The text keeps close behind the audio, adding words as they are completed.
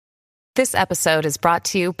This episode is brought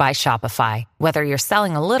to you by Shopify. Whether you're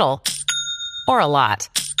selling a little or a lot,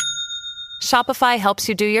 Shopify helps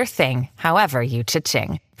you do your thing, however you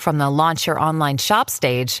cha-ching. From the launch your online shop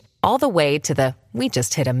stage, all the way to the we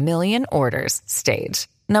just hit 1 million orders stage.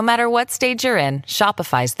 No matter what stage you're in,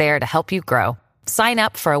 Shopify's there to help you grow. Sign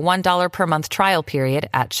up for a $1 per month trial period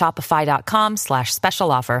at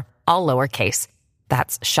shopify.com/special offer, all lowercase.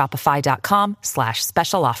 That's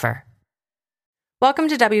shopify.com/special offer. Welcome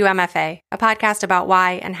to WMFA, a podcast about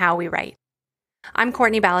why and how we write. I'm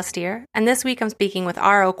Courtney Balestier, and this week I'm speaking with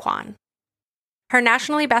R.O. Kwon. Her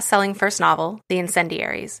nationally best-selling first novel, The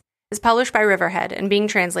Incendiaries, is published by Riverhead and being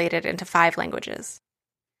translated into 5 languages.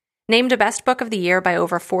 Named a Best Book of the Year by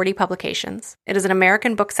over 40 publications, it is an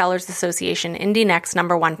American Booksellers Association Indie Next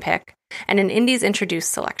 #1 pick and an Indies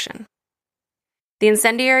Introduced selection. The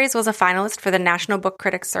Incendiaries was a finalist for the National Book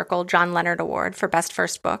Critics Circle John Leonard Award for Best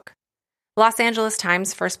First Book, Los Angeles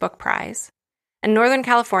Times First Book Prize, and Northern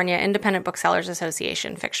California Independent Booksellers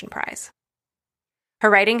Association Fiction Prize. Her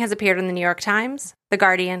writing has appeared in the New York Times, The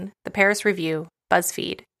Guardian, The Paris Review,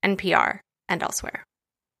 BuzzFeed, NPR, and elsewhere.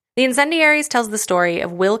 The Incendiaries tells the story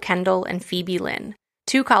of Will Kendall and Phoebe Lynn,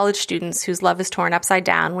 2 college students whose love is torn upside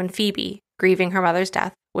down when Phoebe, grieving her mother's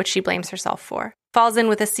death, which she blames herself for, falls in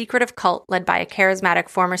with a secretive cult led by a charismatic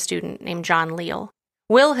former student named John Leal.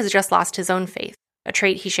 Will has just lost his own faith, a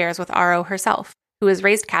trait he shares with R.O. herself, who was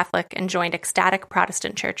raised Catholic and joined ecstatic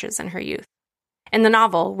Protestant churches in her youth. In the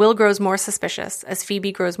novel, Will grows more suspicious as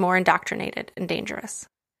Phoebe grows more indoctrinated and dangerous.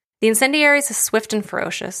 The Incendiaries is swift and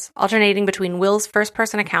ferocious, alternating between Will's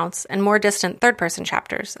first-person accounts and more distant third-person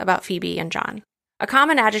chapters about Phoebe and John. A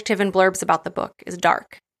common adjective in blurbs about the book is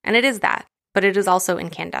dark, and it is that, but it is also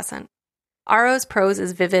incandescent. R.O.'s prose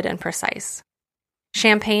is vivid and precise.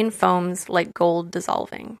 Champagne foams like gold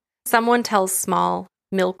dissolving. Someone tells small,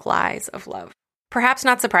 milk lies of love. Perhaps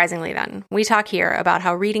not surprisingly then, we talk here about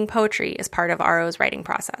how reading poetry is part of R.O.'s writing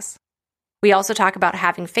process. We also talk about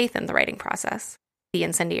having faith in the writing process. The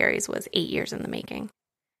Incendiaries was 8 years in the making.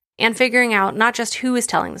 And figuring out not just who is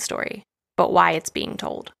telling the story, but why it's being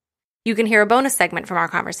told. You can hear a bonus segment from our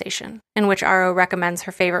conversation, in which R.O. recommends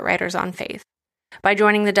her favorite writers on faith, by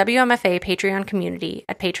joining the WMFA Patreon community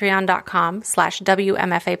at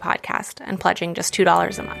patreon.com/WMFA podcast and pledging just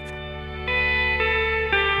 $2 a month.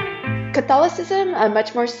 Catholicism,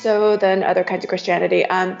 much more so than other kinds of Christianity,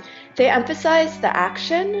 they emphasize the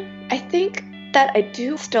action. I think that I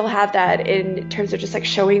do still have that in terms of just like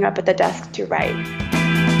showing up at the desk to write.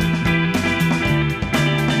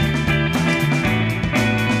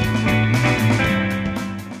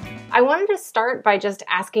 I wanted to start by just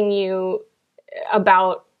asking you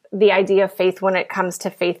about the idea of faith when it comes to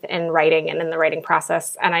faith in writing and in the writing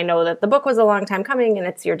process. And I know that the book was a long time coming and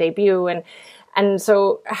it's your debut. And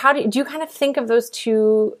so how do you kind of think of those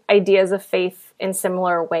two ideas of faith in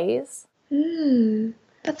similar ways?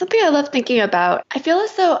 That's something I love thinking about. I feel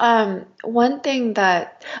as though one thing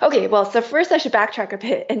that... Okay, well, so first I should backtrack a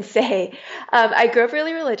bit and say I grew up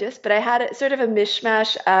really religious, but I had sort of a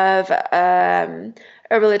mishmash of a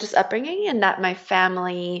religious upbringing in that my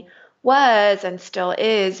family was and still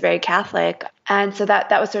is very Catholic. And so that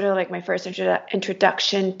was sort of like my first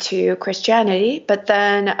introduction to Christianity. But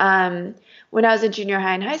then when I was in junior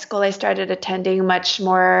high and high school, I started attending much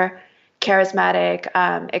more charismatic,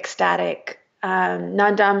 ecstatic,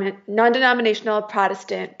 non-denominational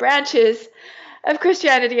Protestant branches of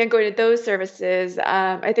Christianity and going to those services,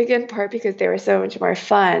 I think in part because they were so much more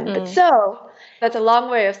fun. But so that's a long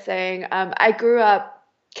way of saying I grew up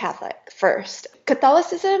Catholic first.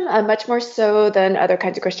 Catholicism, much more so than other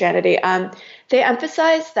kinds of Christianity, they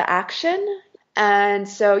emphasize the action. And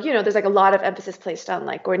so, there's like a lot of emphasis placed on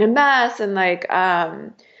like going to mass and like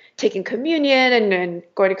taking communion and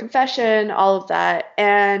going to confession, all of that.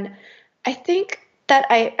 And I think that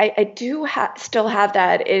I do still have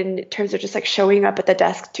that in terms of just like showing up at the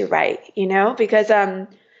desk to write, because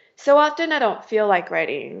so often I don't feel like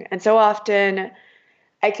writing. And so often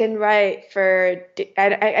I can write for,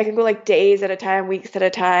 I can go like days at a time, weeks at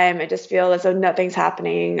a time, and just feel as though nothing's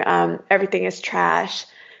happening. Everything is trash.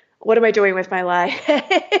 What am I doing with my life?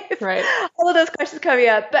 Right. All of those questions coming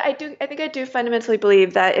up. But I think I do fundamentally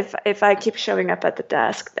believe that if I keep showing up at the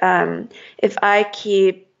desk, if I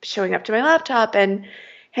keep showing up to my laptop and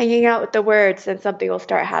hanging out with the words, then something will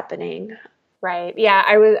start happening. Right. Yeah.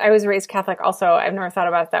 I was raised Catholic also. I've never thought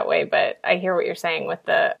about it that way, but I hear what you're saying with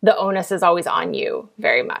the onus is always on you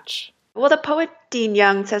very much. Well, the poet Dean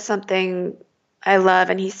Young says something I love,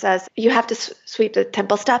 and he says, you have to sweep the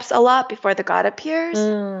temple steps a lot before the God appears.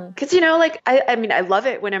 Because, I love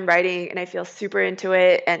it when I'm writing and I feel super into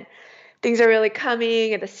it. things are really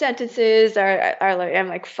coming and the sentences are like, I'm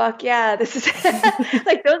like, fuck yeah, this is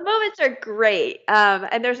like those moments are great.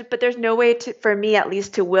 And there's no way for me at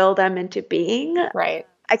least to will them into being. Right.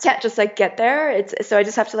 I can't just like get there. So I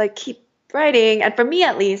just have to like keep writing. And for me,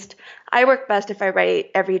 at least, I work best if I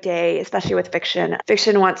write every day, especially with fiction.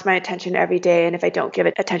 Fiction wants my attention every day. And if I don't give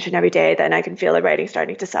it attention every day, then I can feel the writing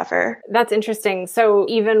starting to suffer. That's interesting. So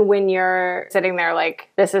even when you're sitting there like,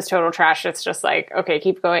 this is total trash, it's just like, okay,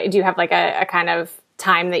 keep going. Do you have like a kind of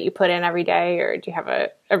time that you put in every day, or do you have a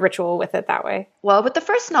ritual with it that way? Well, with the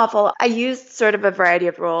first novel, I used sort of a variety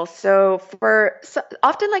of rules. So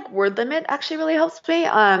often like word limit actually really helps me,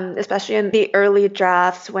 especially in the early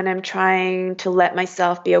drafts when I'm trying to let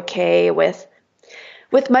myself be okay with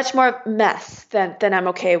much more mess than I'm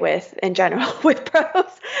okay with in general with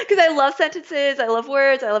prose. Because I love sentences, I love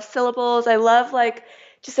words, I love syllables, I love like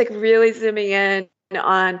just like really zooming in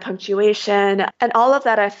on punctuation, and all of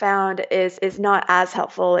that I found is not as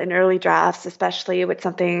helpful in early drafts, especially with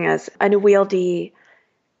something as unwieldy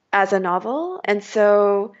as a novel. And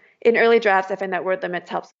so in early drafts, I find that word limits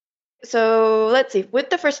helps. So let's see, with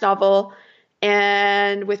the first novel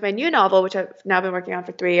and with my new novel, which I've now been working on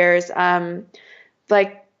for 3 years,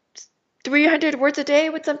 like 300 words a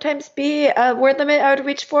day would sometimes be a word limit I would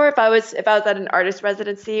reach for. If I was at an artist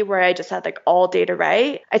residency where I just had like all day to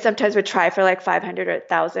write, I sometimes would try for like 500 or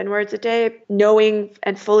 1,000 words a day, knowing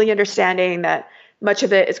and fully understanding that much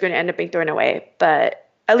of it is going to end up being thrown away. But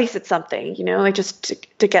at least it's something, like just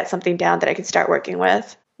to get something down that I can start working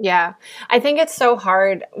with. Yeah. I think it's so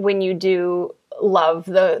hard when you do love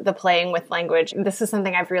the playing with language. This is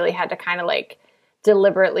something I've really had to kind of like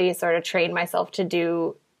deliberately sort of train myself to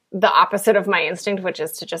do the opposite of my instinct, which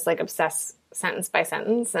is to just like obsess sentence by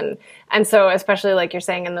sentence. And so especially like you're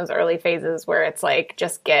saying in those early phases where it's like,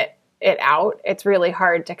 just get it out, it's really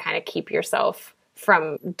hard to kind of keep yourself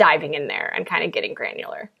from diving in there and kind of getting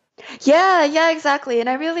granular. Yeah, exactly. And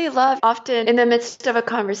I really love often in the midst of a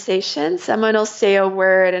conversation, someone will say a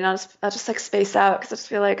word and I'll just like space out because I just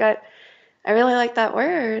feel like I really like that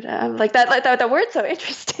word. Like that word's so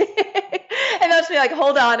interesting. And I'll just be like,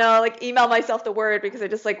 hold on, I'll like email myself the word because I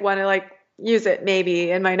just like want to like use it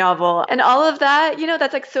maybe in my novel. And all of that,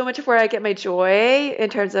 that's like so much of where I get my joy in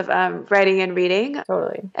terms of writing and reading.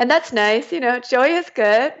 Totally. And that's nice, joy is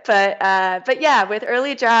good. But yeah, with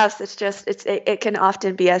early drafts, it can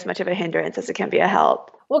often be as much of a hindrance as it can be a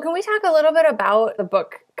help. Well, can we talk a little bit about the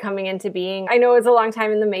book coming into being? I know it's a long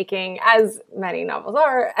time in the making, as many novels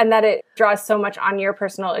are, and that it draws so much on your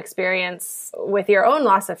personal experience with your own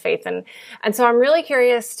loss of faith. And so I'm really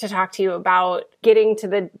curious to talk to you about getting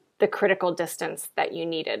to the critical distance that you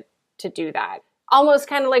needed to do that. Almost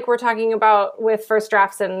kind of like we're talking about with first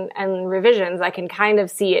drafts and revisions, I can kind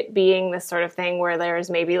of see it being this sort of thing where there's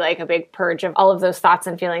maybe like a big purge of all of those thoughts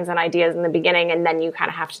and feelings and ideas in the beginning, and then you kind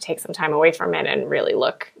of have to take some time away from it and really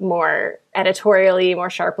look more editorially, more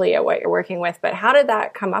sharply at what you're working with. But how did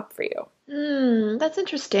that come up for you? That's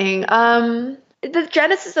interesting. The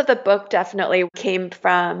genesis of the book definitely came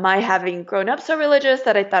from my having grown up so religious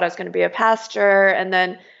that I thought I was going to be a pastor, and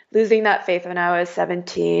then losing that faith when I was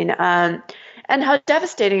 17. And how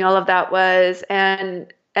devastating all of that was,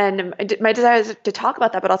 and my desire is to talk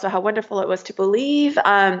about that, but also how wonderful it was to believe.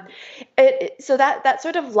 So that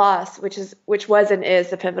sort of loss, which was and is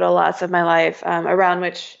the pivotal loss of my life, around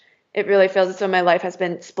which it really feels as though my life has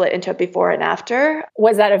been split into a before and after.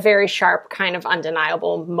 Was that a very sharp, kind of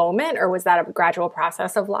undeniable moment, or was that a gradual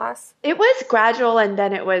process of loss? It was gradual, and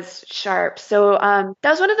then it was sharp. So that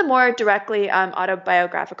was one of the more directly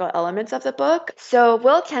autobiographical elements of the book. So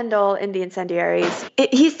Will Kendall in The Incendiaries,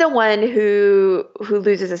 he's the one who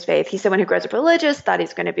loses his faith. He's the one who grows up religious, thought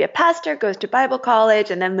he's going to be a pastor, goes to Bible college,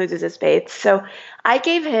 and then loses his faith. So I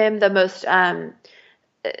gave him the most.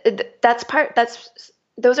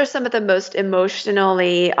 Those are some of the most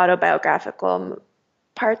emotionally autobiographical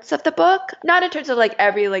parts of the book. Not in terms of like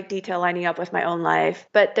every like detail lining up with my own life,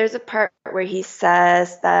 but there's a part where he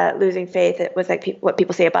says that losing faith, it was like what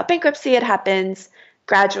people say about bankruptcy. It happens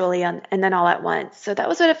gradually and then all at once. So that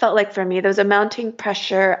was what it felt like for me. There was a mounting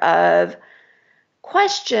pressure of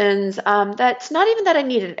questions that's not even that I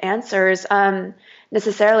needed answers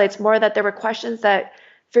necessarily. It's more that there were questions that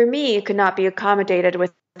for me could not be accommodated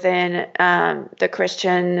within the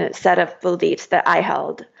Christian set of beliefs that I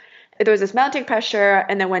held. There was this mounting pressure,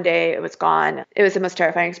 and then one day it was gone. It was the most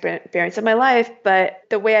terrifying experience of my life. But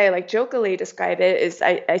the way I like jokingly describe it is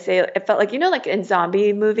I say it felt like, like in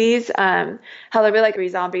zombie movies, how there were like 3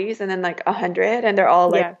 zombies and then like 100, and they're all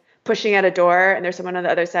like pushing at a door, and there's someone on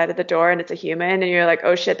the other side of the door, and it's a human, and you're like,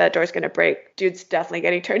 oh shit, that door's going to break. Dude's definitely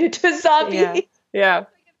getting turned into a zombie. Yeah.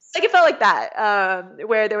 Like it felt like that,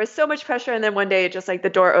 where there was so much pressure, and then one day, just like the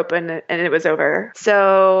door opened and it was over.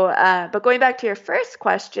 So, but going back to your first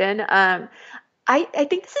question, I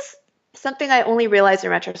think this is something I only realized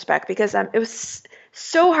in retrospect because it was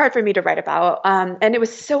so hard for me to write about, and it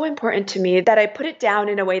was so important to me that I put it down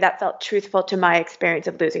in a way that felt truthful to my experience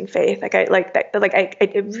of losing faith. Like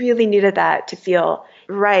I really needed that to feel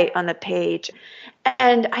right on the page.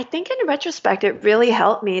 And I think in retrospect, it really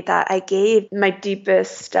helped me that I gave my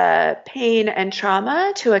deepest pain and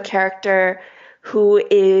trauma to a character who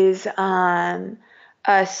is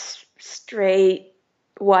a straight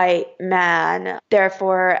white man,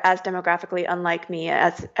 therefore as demographically unlike me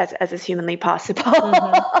as is humanly possible.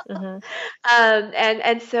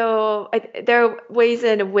 And so there are ways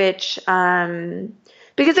in which,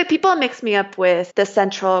 because like people mix me up with the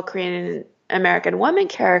central Korean American woman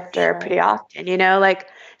character pretty often, like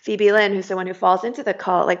Phoebe Lin, who's the one who falls into the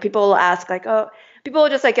cult. Like people will ask like, oh, people will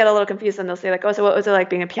just like get a little confused and they'll say like, oh, so what was it like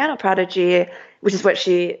being a piano prodigy, which is what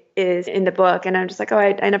she is in the book. And I'm just like, oh,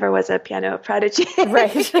 I never was a piano prodigy.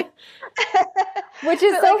 Right. Which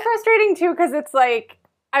is so frustrating too, because it's like,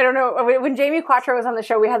 I don't know, when Jamie Quattro was on the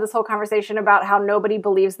show, we had this whole conversation about how nobody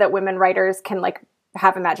believes that women writers can like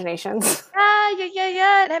have imaginations.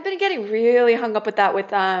 Yeah. And I've been getting really hung up with that with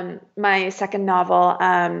my second novel,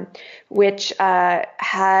 which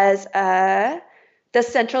has the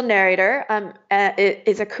central narrator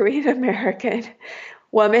is a Korean American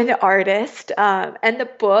woman artist, and the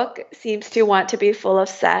book seems to want to be full of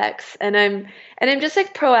sex, and I'm just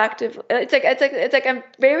like proactive. It's like I'm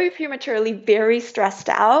very prematurely very stressed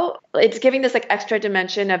out. It's giving this like extra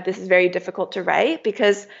dimension of this is very difficult to write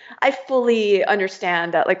because I fully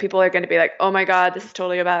understand that like people are going to be like, oh my God, this is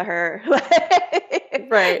totally about her.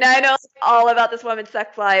 Right. Now I know all about this woman's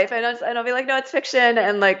sex life, and I'll be like, no, it's fiction,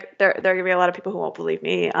 and like there are going to be a lot of people who won't believe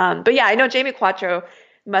me. But yeah, I know Jamie Quattro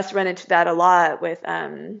must run into that a lot with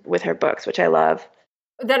her books, which I love.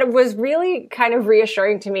 That it was really kind of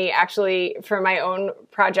reassuring to me, actually, for my own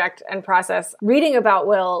project and process, reading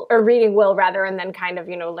Will rather, and then kind of,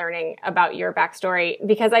 learning about your backstory,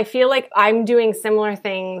 because I feel like I'm doing similar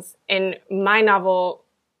things in my novel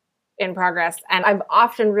in progress. And I've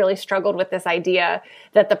often really struggled with this idea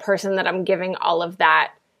that the person that I'm giving all of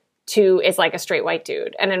that to is like a straight white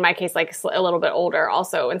dude. And in my case, like a little bit older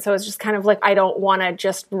also. And so it's just kind of like, I don't want to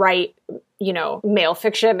just write, male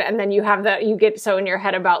fiction. And then you get so in your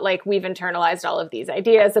head about like, we've internalized all of these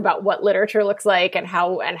ideas about what literature looks like and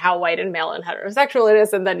how white and male and heterosexual it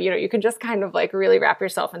is. And then, you can just kind of like really wrap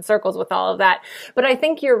yourself in circles with all of that. But I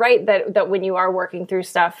think you're right that when you are working through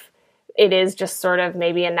stuff, it is just sort of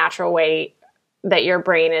maybe a natural way that your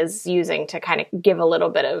brain is using to kind of give a little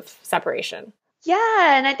bit of separation.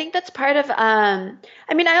 Yeah, and I think that's part of, I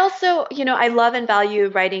also, I love and value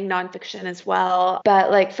writing nonfiction as well. But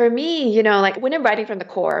like for me, like when I'm writing from the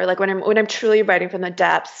core, like when I'm truly writing from the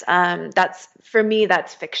depths, that's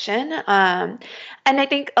fiction. And I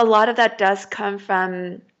think a lot of that does come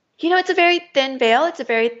from, it's a very thin veil. It's a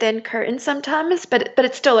very thin curtain sometimes, but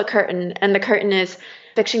it's still a curtain. And the curtain is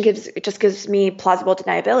fiction gives me plausible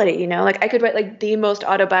deniability, like I could write like the most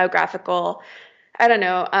autobiographical, I don't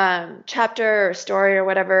know, chapter or story or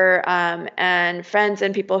whatever, and friends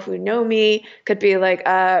and people who know me could be like,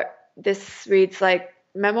 this reads like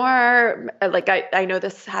memoir, like I know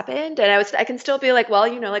this happened, and I can still be like, well,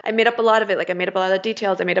 like I made up a lot of it, like I made up a lot of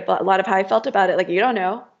details, I made up a lot of how I felt about it, like you don't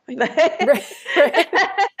know. Right.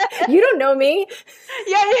 You don't know me.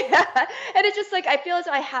 Yeah. And it's just like, I feel as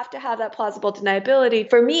though I have to have that plausible deniability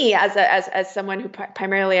for me as someone who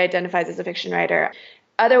primarily identifies as a fiction writer.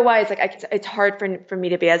 Otherwise, like it's hard for me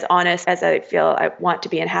to be as honest as I feel I want to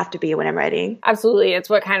be and have to be when I'm writing. Absolutely. It's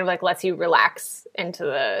what kind of like lets you relax into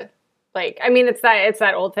the, like, I mean, it's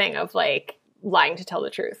that old thing of like lying to tell the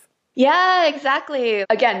truth. Yeah, exactly.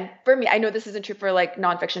 Again, for me, I know this isn't true for like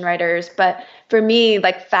nonfiction writers, but for me,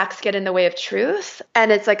 like facts get in the way of truth. And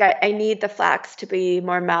it's like, I need the facts to be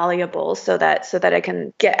more malleable so that I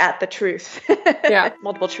can get at the truth. Yeah.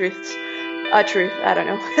 Multiple truths. A truth. I don't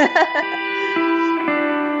know.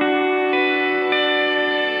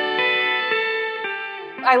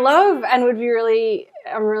 I love and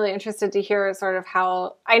I'm really interested to hear sort of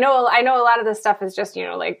how, I know a lot of this stuff is just,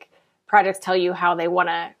 like projects tell you how they want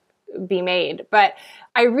to be made, but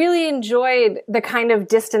I really enjoyed the kind of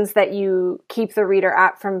distance that you keep the reader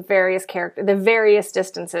at from various characters, the various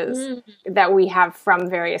distances that we have from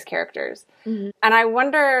various characters. Mm-hmm. And I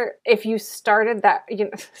wonder if you started that,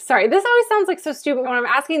 sorry, this always sounds like so stupid when I'm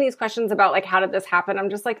asking these questions about like, how did this happen? I'm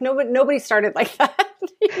just like, nobody started like that.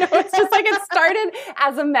 It's just like it started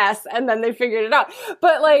as a mess and then they figured it out.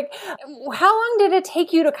 But like, how long did it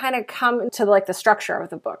take you to kind of come to like the structure of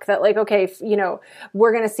the book that like, okay,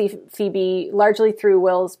 we're going to see Phoebe largely through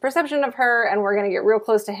Will's perception of her and we're going to get real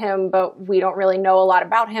close to him, but we don't really know a lot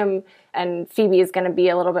about him. And Phoebe is going to be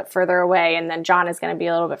a little bit further away. And then John is going to be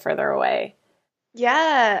a little bit further away.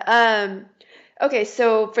 Yeah. Okay.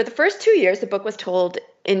 So for the first 2 years, the book was told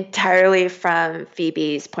entirely from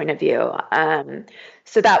Phoebe's point of view.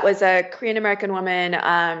 So that was a Korean American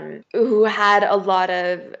woman who had a lot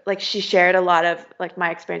of, like, she shared a lot of, like,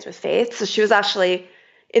 my experience with faith. So she was actually,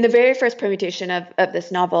 in the very first permutation of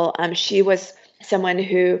this novel, she was someone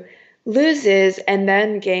who loses and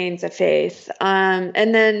then gains a faith.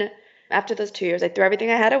 And then after those 2 years, I threw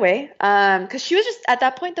everything I had away. Because she was just, at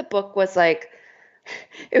that point, the book was like,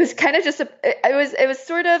 it was kind of just it was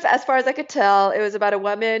sort of, as far as I could tell, it was about a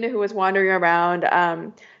woman who was wandering around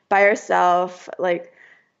by herself, like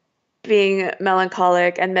being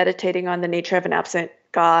melancholic and meditating on the nature of an absent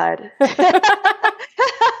God.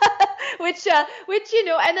 which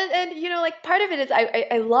and like part of it is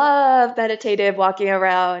I love meditative walking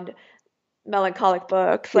around melancholic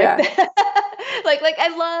books like like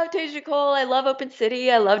I love Teju Cole, I love Open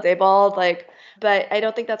City, I love Daybald, like, but I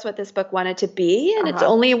don't think that's what this book wanted to be. And it's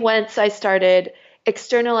only once I started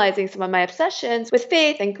externalizing some of my obsessions with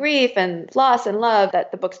faith and grief and loss and love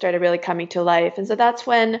that the book started really coming to life. And so that's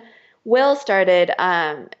when Will started,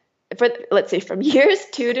 let's say from years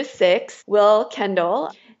 2 to 6, Will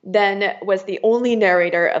Kendall then was the only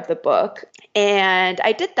narrator of the book. And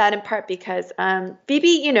I did that in part because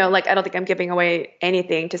Phoebe, like, I don't think I'm giving away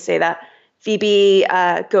anything to say that Phoebe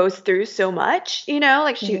goes through so much,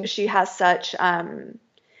 like she has such,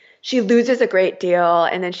 she loses a great deal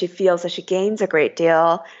and then she feels that she gains a great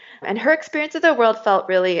deal. And her experience of the world felt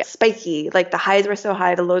really spiky. Like the highs were so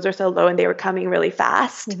high, the lows were so low, and they were coming really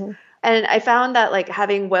fast. Mm-hmm. And I found that like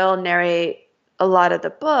having Will narrate a lot of the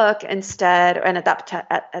book instead, and at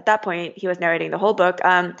that point he was narrating the whole book,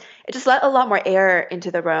 it just let a lot more air into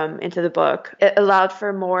the room, into the book. It allowed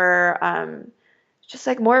for more just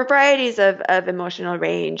like more varieties of emotional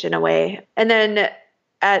range in a way. And then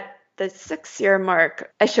at the 6-year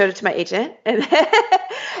mark, I showed it to my agent, and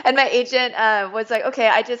my agent was like, okay,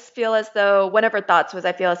 I just feel as though, one of her thoughts was,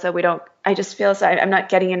 I just feel as though I'm not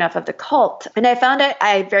getting enough of the cult. And I found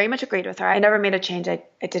I very much agreed with her. I never made a change I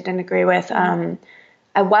didn't agree with. I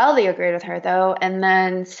wildly agreed with her though. And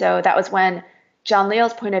then, so that was when John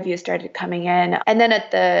Leal's point of view started coming in. And then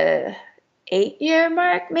at the 8-year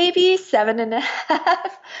mark, maybe 7.5,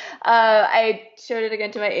 I showed it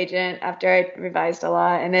again to my agent after I revised a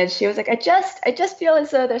lot. And then she was like, I just feel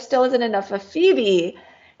as though there still isn't enough of Phoebe.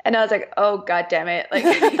 And I was like, oh, God damn it. Like,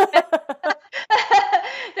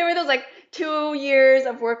 there were those like 2 years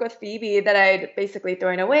of work with Phoebe that I'd basically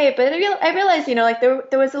thrown away. But I realized, like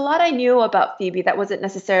there was a lot I knew about Phoebe that wasn't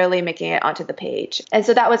necessarily making it onto the page. And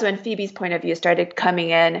so that was when Phoebe's point of view started coming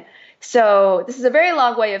in. So this is a very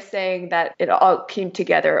long way of saying that it all came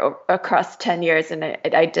together across 10 years, and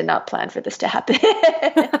I did not plan for this to happen.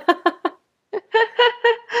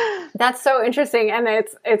 That's so interesting. And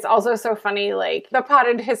it's also so funny, like the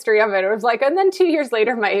potted history of it. It was like, and then 2 years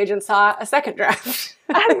later, my agent saw a second draft.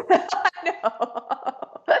 I know.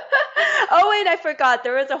 Oh, wait, I forgot.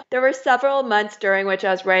 There were several months during which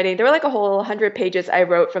I was writing. There were like a whole 100 pages I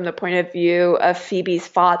wrote from the point of view of Phoebe's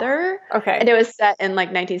father. Okay. And it was set in like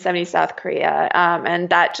 1970 South Korea. And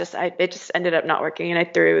that it just ended up not working. And I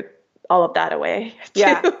threw all of that away.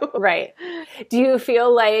 Yeah, right. Do you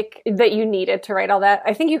feel like that you needed to write all that?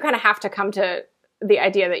 I think you kind of have to come to the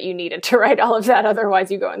idea that you needed to write all of that,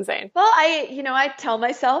 otherwise you go insane. Well, I tell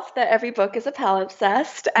myself that every book is a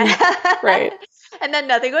palimpsest. Right. And then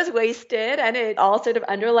nothing was wasted, and it all sort of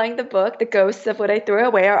underlying the book. The ghosts of what I threw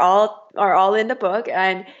away are all in the book.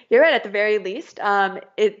 And you're right, at the very least,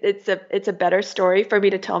 it's a better story for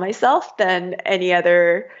me to tell myself than any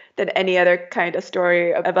other kind of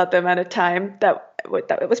story about the amount of time that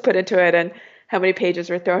was put into it and how many pages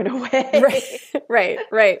were thrown away. Right.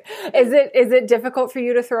 Is it difficult for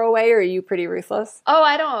you to throw away, or are you pretty ruthless? Oh,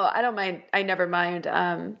 I don't mind. I never mind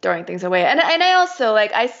throwing things away. And I also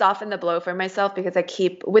I soften the blow for myself because I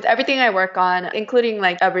keep, with everything I work on, including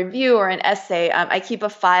like a review or an essay, I keep a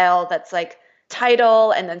file that's like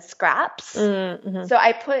title and then scraps. Mm-hmm. So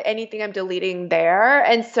I put anything I'm deleting there.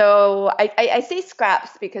 And so I say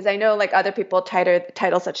scraps because I know like other people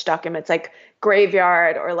title such documents like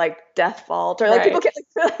Graveyard or like Death Vault, or like people get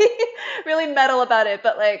like really, really metal about it.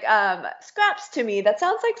 But like scraps, to me, that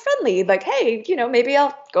sounds like friendly. Like, hey, maybe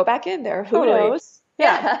I'll go back in there. Who knows?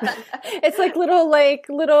 Yeah. It's like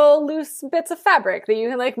little loose bits of fabric that you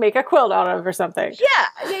can like make a quilt out of or something. Yeah.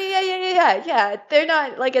 They're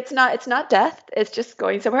not like, it's not death. It's just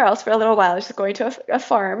going somewhere else for a little while. It's just going to a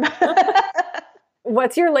farm.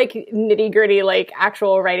 What's your like nitty gritty, like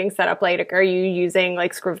actual writing setup? Like, are you using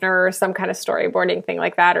like Scrivener or some kind of storyboarding thing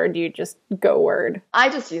like that? Or do you just go Word? I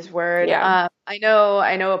just use Word. Yeah. I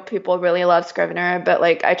know people really love Scrivener, but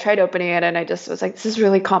like I tried opening it and I just was like, this is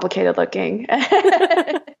really complicated looking.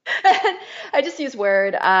 I just use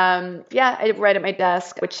Word. I write at my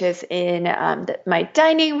desk, which is in my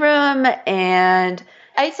dining room, and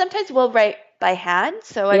I sometimes will write by hand.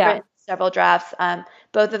 So I've written several drafts,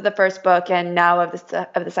 both of the first book and now of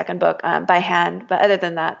the second book by hand. But other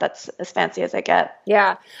than that, that's as fancy as I get.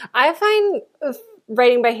 Yeah, I find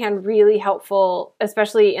writing by hand really helpful,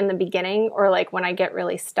 especially in the beginning or like when I get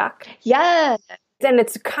really stuck. Yeah. And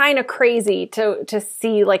it's kind of crazy to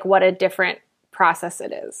see like what a different process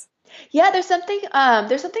it is. Yeah, there's something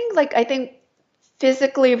like I think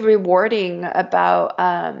physically rewarding about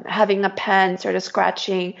having a pen sort of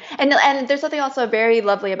scratching, and there's something also very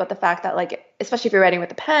lovely about the fact that like, especially if you're writing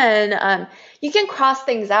with a pen, you can cross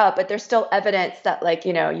things out, but there's still evidence that like,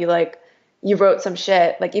 you wrote some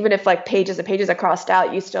shit. Like even if like pages and pages are crossed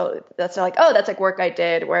out, that's like, oh, that's like work I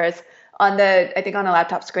did. Whereas I think on a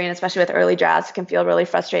laptop screen, especially with early drafts, it can feel really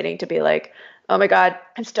frustrating to be like, oh my God,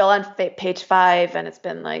 I'm still on page 5 and it's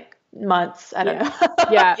been like months. I don't know.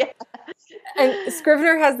 Yeah. And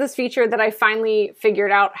Scrivener has this feature that I finally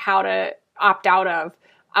figured out how to opt out of,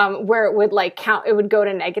 where it would like count, it would go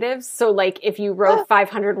to negatives. So like if you wrote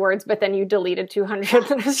 500 words, but then you deleted 200,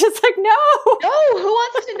 then it's just like, no, who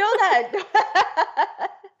wants to know that?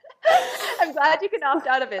 I'm glad you can opt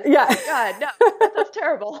out of it. Yeah. Oh God, no, that's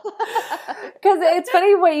terrible. Because it's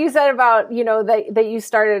funny what you said about, that you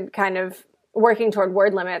started kind of working toward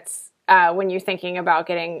word limits when you're thinking about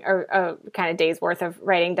getting a kind of day's worth of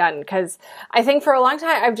writing done. Because I think for a long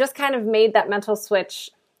time, I've just kind of made that mental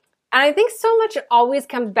switch. And I think so much always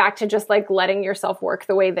comes back to just like letting yourself work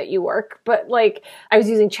the way that you work. But like I was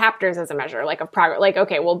using chapters as a measure, like of progress, like,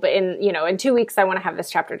 okay, well, but in 2 weeks, I want to have this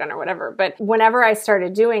chapter done or whatever. But whenever I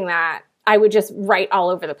started doing that, I would just write all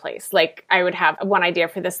over the place. Like I would have one idea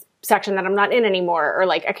for this section that I'm not in anymore, or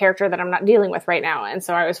like a character that I'm not dealing with right now. And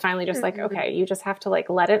so I was finally just like, okay, you just have to like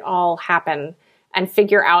let it all happen and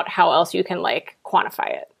figure out how else you can like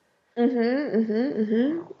quantify it.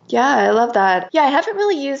 Yeah, I love that. Yeah, I haven't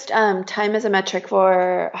really used time as a metric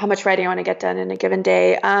for how much writing I want to get done in a given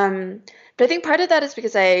day. But I think part of that is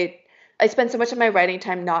because I spend so much of my writing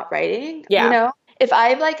time not writing. Yeah. If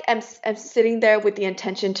I like am sitting there with the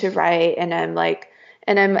intention to write, and I'm like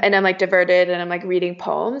diverted and I'm like reading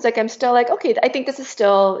poems, like I'm still like, okay, I think this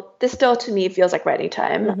still to me feels like writing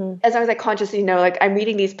time. As long as I consciously know, like I'm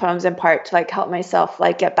reading these poems in part to like help myself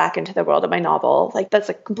like get back into the world of my novel, like that's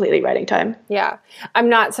like completely writing time. Yeah. I'm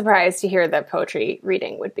not surprised to hear that poetry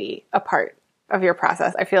reading would be a part of your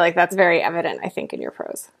process. I feel like that's very evident, I think, in your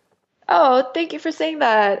prose. Oh, thank you for saying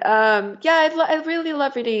that. I really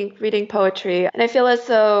love reading poetry, and I feel as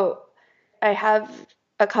though I have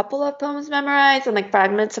a couple of poems memorized and like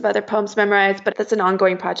fragments of other poems memorized, but that's an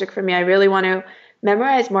ongoing project for me. I really want to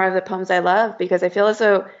memorize more of the poems I love, because I feel as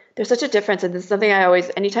though there's such a difference. And this is something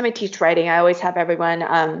anytime I teach writing, I always have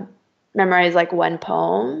everyone memorize like one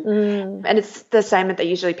poem. And it's the assignment that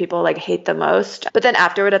usually people like hate the most. But then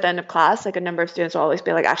afterward, at the end of class, like a number of students will always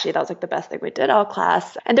be like, actually, that was like the best thing we did all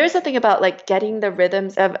class. And there's something about like getting the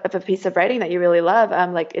rhythms of a piece of writing that you really love.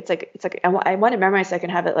 It's like I want to memorize so I can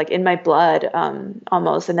have it like in my blood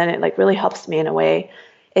almost. And then it like really helps me in a way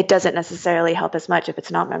it doesn't necessarily help as much if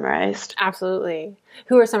it's not memorized. Absolutely.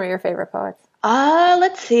 Who are some of your favorite poets?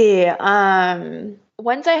 Let's see.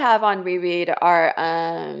 Ones I have on reread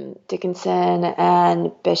are Dickinson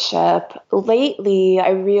and Bishop. Lately, I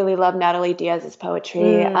really love Natalie Diaz's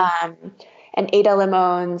poetry and Ada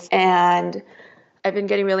Limon's, and I've been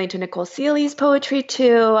getting really into Nicole Seeley's poetry too.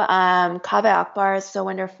 Kaveh Akbar is so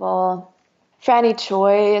wonderful. Franny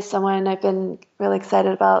Choi is someone I've been really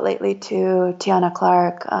excited about lately too. Tiana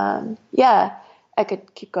Clark. I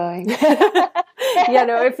could keep going. Yeah,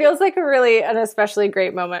 no, it feels like an especially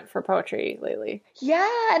great moment for poetry lately. Yeah,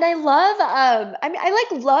 and I love,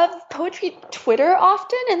 I love poetry Twitter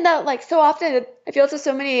often, and that like so often I feel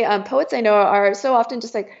so many poets I know are so often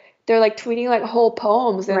just like they're like tweeting like whole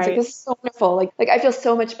poems, and It's like, this is so wonderful. Like I feel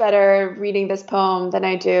so much better reading this poem than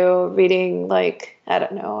I do reading like I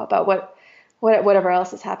don't know about whatever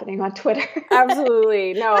else is happening on Twitter.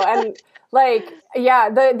 Absolutely, no, and. Like, yeah,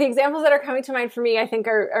 the examples that are coming to mind for me, I think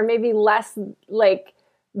are maybe less like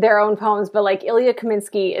their own poems, but like Ilya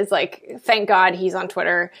Kaminsky is like, thank God he's on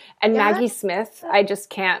Twitter. And Maggie Smith, I just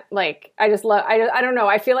can't like, I don't know.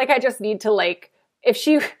 I feel like I just need to like,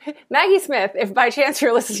 Maggie Smith, if by chance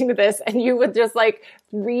you're listening to this and you would just like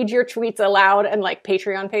read your tweets aloud and like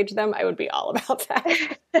Patreon page them, I would be all about that.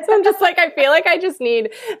 So I'm just like, I feel like I just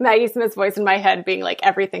need Maggie Smith's voice in my head being like,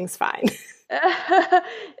 everything's fine.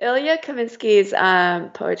 Ilya Kaminsky's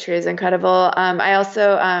poetry is incredible.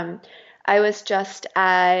 I was just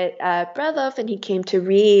at Breadloaf and he came to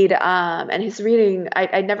read, and his reading,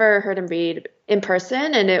 I'd never heard him read in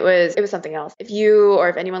person, and it was something else. If you or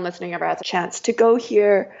if anyone listening ever has a chance to go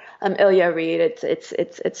hear Ilya read,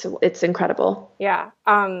 it's incredible. Yeah,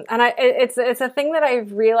 and it's a thing that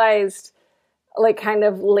I've realized, like kind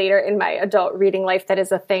of later in my adult reading life, that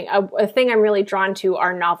is a thing I'm really drawn to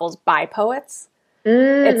are novels by poets.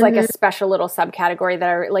 Mm-hmm. It's like a special little subcategory that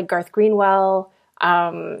I like. Garth Greenwell.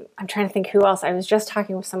 I'm trying to think who else. I was just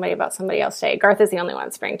talking with somebody about somebody else today. Garth is the only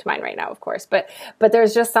one springing to mind right now, of course. But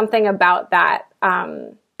there's just something about that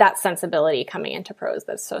that sensibility coming into prose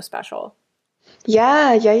that's so special.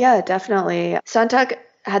 Yeah, definitely. Sontag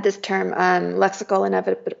had this term, lexical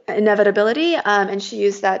inevitability, and she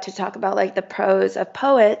used that to talk about like the prose of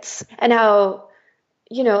poets and how,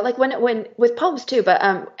 you know, like when with poems too, but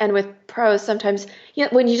and with prose sometimes, you know,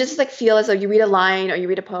 when you just like feel as though you read a line or you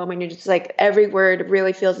read a poem and you're just like every word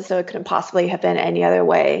really feels as though it couldn't possibly have been any other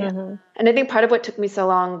way. Mm-hmm. And I think part of what took me so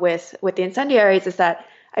long with the Incendiaries is that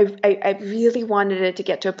I really wanted it to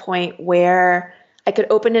get to a point where I could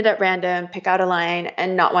open it at random, pick out a line,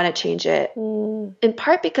 and not want to change it. Mm. In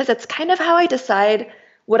part because that's kind of how I decide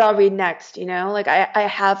what I'll read next. You know, like I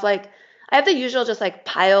have the usual just like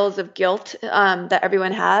piles of guilt that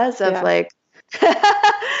everyone has of like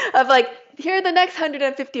of like, here are the next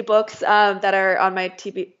 150 books that are on my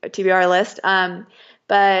TBR list.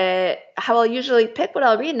 But how I'll usually pick what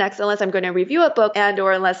I'll read next, unless I'm going to review a book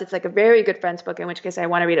or unless it's like a very good friend's book, in which case I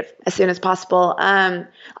want to read it as soon as possible. I'll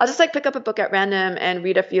just like pick up a book at random and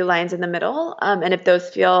read a few lines in the middle. And if those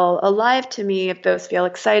feel alive to me, if those feel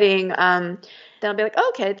exciting, then I'll be like,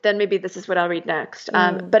 oh, okay, then maybe this is what I'll read next.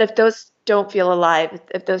 But if those don't feel alive,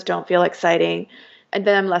 if those don't feel exciting, and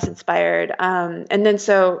then I'm less inspired. And then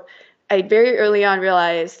so I very early on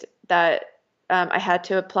realized that I had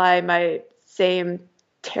to apply my same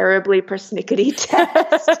terribly persnickety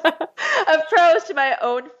test of prose to my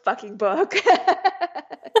own fucking book.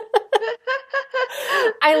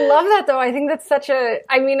 I love that though. I think that's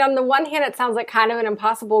I mean, on the one hand, it sounds like kind of an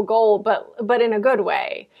impossible goal, but in a good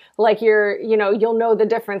way. Like you'll know the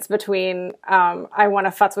difference between, I want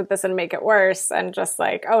to futz with this and make it worse, and just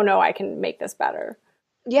like, oh no, I can make this better.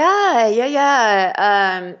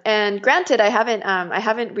 Yeah. And granted, I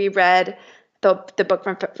haven't reread the book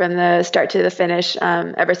from the start to the finish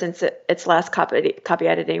ever since its last copy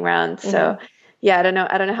editing round. So mm-hmm. Yeah, I don't know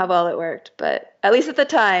how well it worked, but at least at the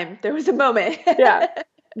time there was a moment. Yeah.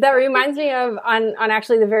 That reminds me of on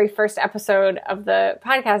actually the very first episode of the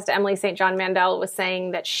podcast, Emily St. John Mandel was saying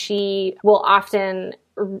that she will often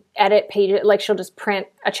edit pages, like she'll just print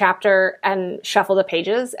a chapter and shuffle the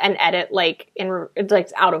pages and edit like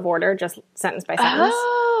out of order, just sentence by sentence.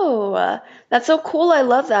 Oh, that's so cool. I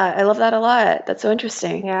love that. I love that a lot. That's so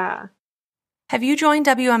interesting. Yeah. Have you joined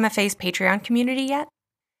WMFA's Patreon community yet?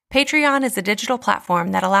 Patreon is a digital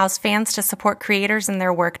platform that allows fans to support creators and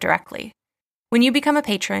their work directly. When you become a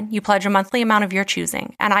patron, you pledge a monthly amount of your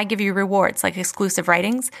choosing, and I give you rewards like exclusive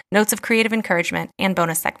writings, notes of creative encouragement, and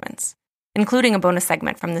bonus segments, including a bonus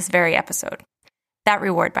segment from this very episode. That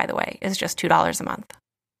reward, by the way, is just $2 a month.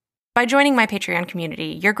 By joining my Patreon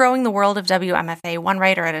community, you're growing the world of WMFA one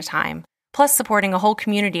writer at a time, plus supporting a whole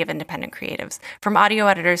community of independent creatives, from audio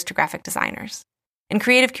editors to graphic designers. And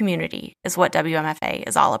creative community is what WMFA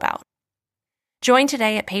is all about. Join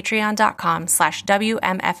today at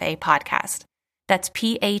patreon.com/WMFA podcast. That's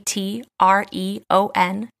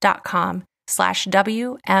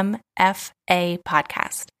patreon.com/WMFA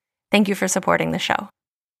podcast. Thank you for supporting the show.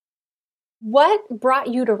 What brought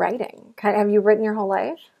you to writing? Have you written your whole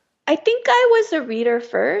life? I think I was a reader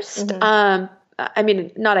first. Mm-hmm.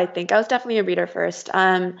 I was definitely a reader first.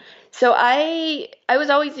 So I was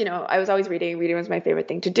always reading. Reading was my favorite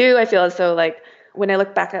thing to do. I feel as though like when I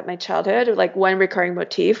look back at my childhood, like one recurring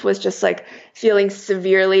motif was just like feeling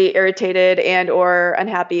severely irritated and or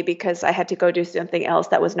unhappy because I had to go do something else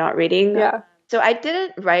that was not reading. Yeah. So I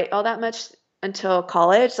didn't write all that much until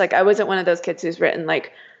college. Like I wasn't one of those kids who's written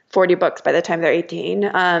like 40 books by the time they're 18.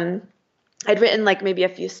 I'd written like maybe a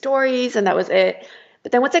few stories and that was it.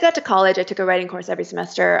 But then once I got to college, I took a writing course every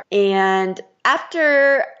semester. And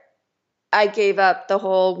after I gave up the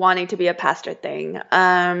whole wanting to be a pastor thing,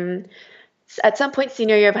 at some point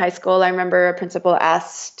senior year of high school, I remember a principal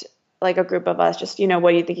asked like a group of us just,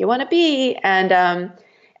 what do you think you want to be? And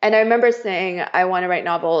I remember saying, I want to write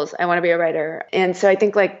novels. I want to be a writer. And so I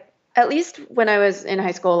think like, at least when I was in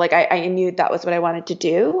high school, like I knew that was what I wanted to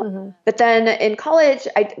do. But then in college,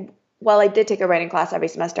 while I did take a writing class every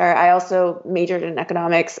semester, I also majored in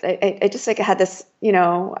economics. I just like had this,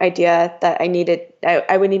 idea that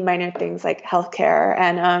I would need minor things like healthcare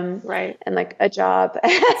and and like a job.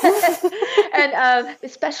 And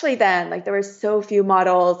especially then, like there were so few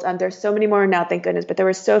models. There's so many more now, thank goodness, but there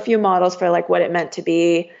were so few models for like what it meant to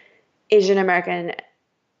be Asian American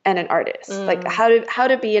and an artist, like how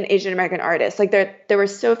to be an Asian American artist. Like there were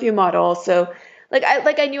so few models. So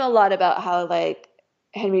I knew a lot about how like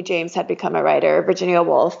Henry James had become a writer, Virginia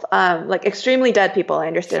Woolf, like extremely dead people. I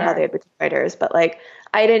understood how they had become writers, but like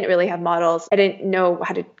I didn't really have models. I didn't know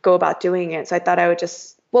how to go about doing it. So I thought I would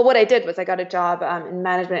what I did was I got a job in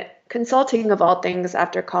management consulting of all things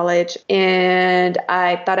after college. And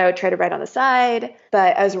I thought I would try to write on the side,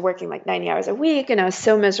 but I was working like 90 hours a week and I was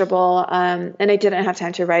so miserable. And I didn't have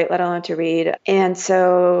time to write, let alone to read. And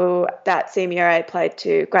so that same year I applied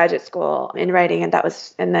to graduate school in writing. And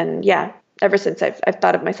then ever since I've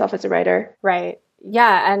thought of myself as a writer. Right.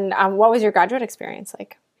 Yeah. And what was your graduate experience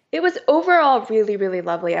like? It was overall really, really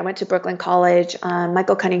lovely. I went to Brooklyn College.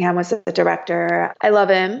 Michael Cunningham was the director. I love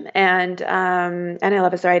him, and I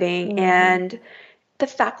love his writing. And the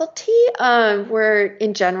faculty were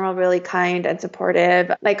in general really kind and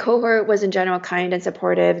supportive. My cohort was in general kind and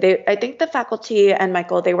supportive. I think the faculty and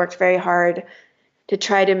Michael, they worked very hard to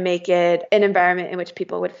try to make it an environment in which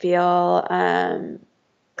people would feel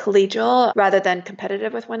collegial rather than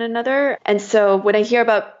competitive with one another. And so when I hear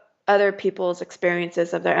about other people's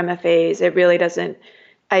experiences of their MFAs, it really doesn't,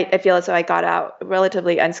 I feel as though I got out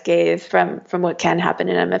relatively unscathed from what can happen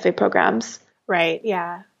in MFA programs. Right.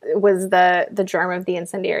 Yeah. Was the germ of the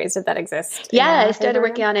incendiaries, did that exist? Yeah, I started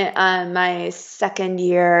working on it my second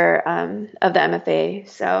year of the MFA.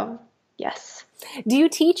 So yes. Do you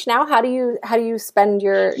teach now? How do you spend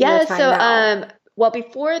your time now? Well,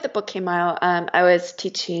 before the book came out, I was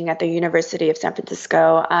teaching at the University of San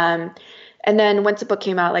Francisco. And then once the book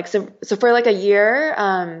came out, so for like a year,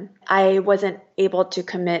 I wasn't able to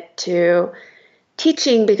commit to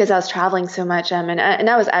teaching because I was traveling so much. And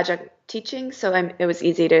I was adjunct teaching, so it was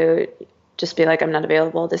easy to just be like, I'm not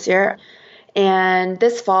available this year. And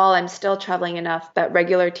this fall, I'm still traveling enough that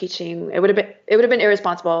regular teaching, it would have been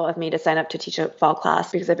irresponsible of me to sign up to teach a fall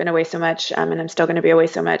class because I've been away so much, and I'm still going to be away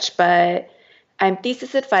so much. But I'm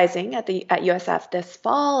thesis advising at USF this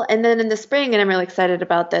fall. And then in the spring, and I'm really excited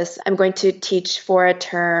about this, I'm going to teach for a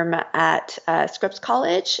term at Scripps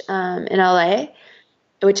College in LA,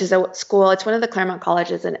 which is a school. It's one of the Claremont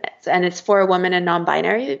colleges, and it's for women and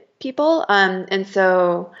non-binary people. And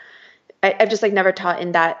so I've just like never taught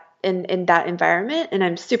in that environment, and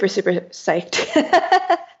I'm super, super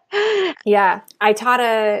psyched. Yeah. I taught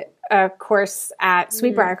a course at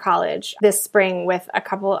Sweetbriar College this spring with a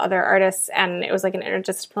couple other artists, and it was like an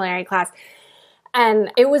interdisciplinary class.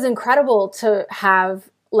 And it was incredible to have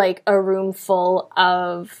like a room full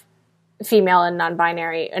of female and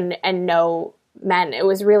non-binary and no men. It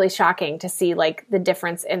was really shocking to see like the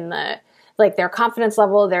difference in their confidence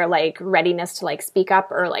level, their like readiness to like speak up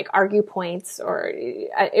or like argue points, or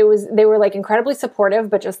they were like incredibly supportive,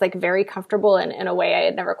 but just like very comfortable in a way I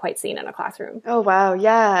had never quite seen in a classroom. Oh, wow.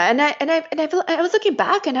 Yeah. And I was looking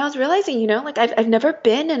back and I was realizing, like I've never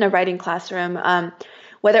been in a writing classroom,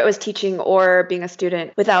 whether it was teaching or being a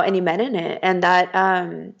student, without any men in it. And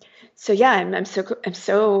that, so yeah, I'm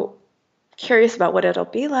so curious about what it'll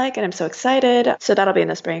be like, and I'm so excited. So that'll be in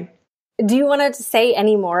the spring. Do you want to say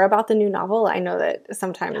any more about the new novel? I know that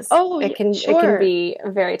sometimes it can be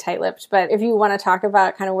very tight-lipped, but if you want to talk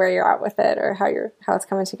about kind of where you're at with it or how it's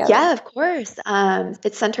coming together. Yeah, of course.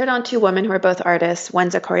 It's centered on two women who are both artists.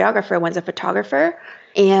 One's a choreographer, one's a photographer,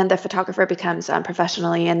 and the photographer becomes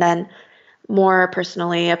professionally and then more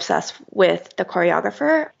personally obsessed with the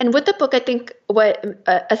choreographer. And with the book, I think what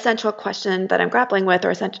a central question that I'm grappling with, or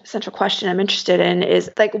a central question I'm interested in, is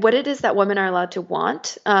like what it is that women are allowed to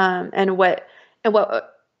want, and what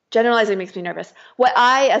generalizing makes me nervous. What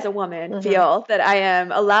I, as a woman, feel that I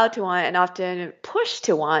am allowed to want and often pushed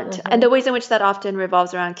to want, and the ways in which that often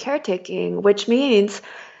revolves around caretaking, which means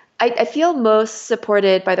I feel most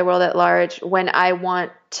supported by the world at large when I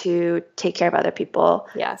want to take care of other people.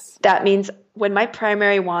 Yes. That means when my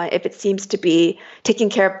primary want, if it seems to be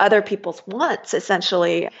taking care of other people's wants,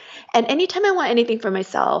 essentially. And anytime I want anything for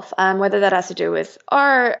myself, whether that has to do with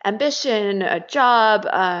art, ambition, a job,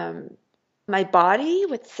 my body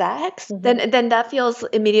with sex, then that feels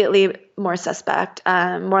immediately more suspect,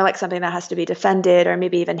 more like something that has to be defended or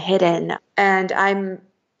maybe even hidden. And I'm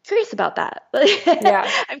curious about that. Yeah.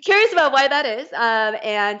 I'm curious about why that is.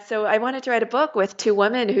 And so I wanted to write a book with two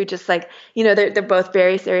women who just like, they're both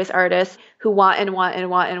very serious artists who want and want and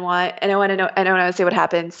want and want. And I want to see what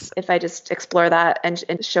happens if I just explore that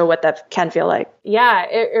and show what that can feel like. Yeah.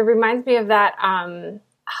 It reminds me of that.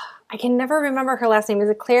 I can never remember her last name. Is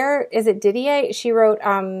it Claire? Is it Didier? She wrote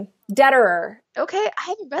Deaderer. Okay, I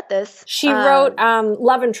haven't read this. She wrote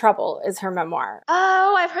Love and Trouble is her memoir.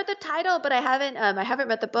 Oh, I've heard the title, but I haven't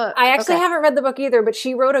read the book. I actually haven't read the book either, but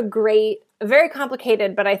she wrote a great, very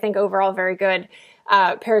complicated, but I think overall very good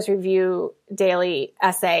Paris Review daily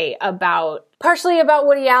essay partially about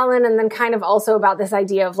Woody Allen and then kind of also about this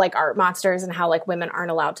idea of like art monsters and how like women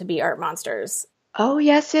aren't allowed to be art monsters. Oh,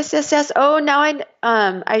 yes. Oh, now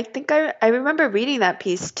I think I remember reading that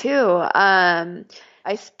piece too.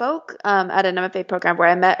 I spoke at an MFA program where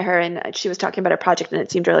I met her and she was talking about her project and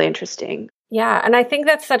it seemed really interesting. Yeah. And I think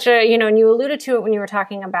that's such a, and you alluded to it when you were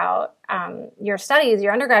talking about your studies,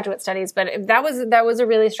 your undergraduate studies, but that was a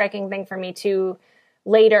really striking thing for me too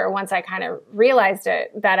later once I kind of realized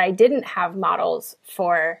it, that I didn't have models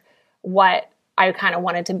for what I kind of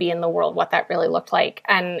wanted to be in the world, what that really looked like.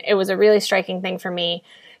 And it was a really striking thing for me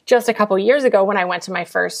just a couple years ago when I went to my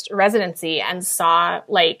first residency and saw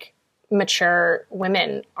like mature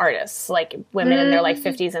women artists, like women in their like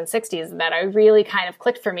 50s and 60s, that I really kind of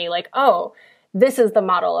clicked for me, like, oh, this is the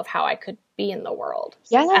model of how I could be in the world.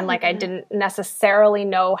 Yeah. And like, I didn't necessarily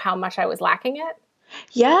know how much I was lacking it.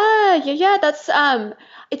 Yeah. That's,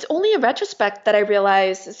 it's only in retrospect that I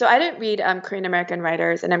realized, so I didn't read Korean American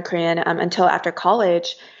writers, and I'm Korean, until after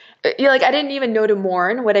college. I didn't even know to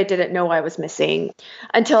mourn what I didn't know I was missing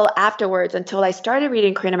until afterwards, until I started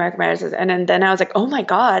reading Korean American writers. And then I was like, oh my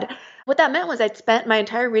God. What that meant was I'd spent my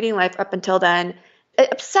entire reading life up until then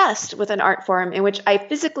obsessed with an art form in which I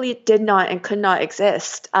physically did not and could not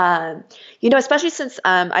exist. Especially since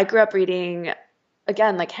I grew up reading,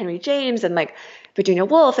 again, like Henry James and like Virginia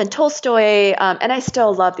Woolf and Tolstoy. And I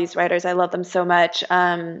still love these writers. I love them so much.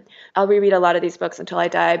 I'll reread a lot of these books until I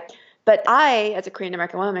die. But I, as a Korean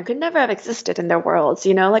American woman, could never have existed in their worlds,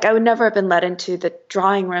 like I would never have been let into the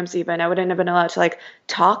drawing rooms even. I wouldn't have been allowed to like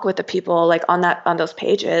talk with the people like on those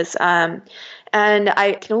pages. And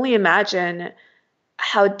I can only imagine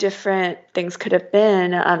how different things could have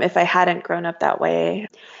been if I hadn't grown up that way.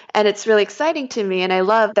 And it's really exciting to me. And I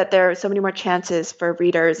love that there are so many more chances for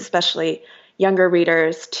readers, especially younger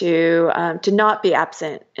readers, to not be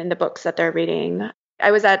absent in the books that they're reading. I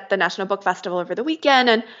was at the National Book Festival over the weekend,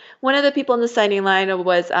 and one of the people in the signing line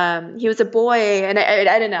was he was a boy, and I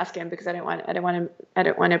didn't ask him because I didn't want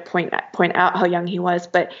to point out how young he was,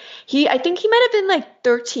 but I think he might have been like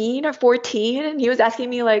 13 or 14, and he was asking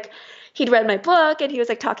me like he'd read my book, and he was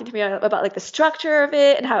like talking to me about like the structure of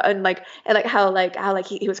it and how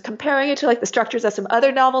he was comparing it to like the structures of some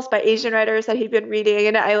other novels by Asian writers that he'd been reading,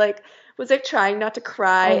 and I like was like trying not to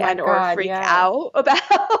cry or freak out about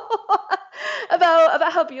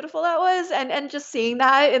about how beautiful that was, and just seeing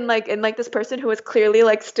that in this person who was clearly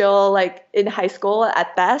like still like in high school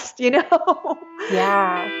at best,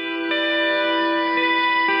 Yeah.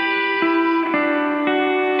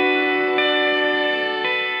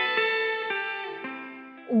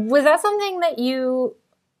 Was that something that you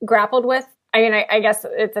grappled with? I mean, I guess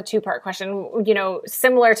it's a two-part question,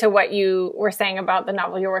 similar to what you were saying about the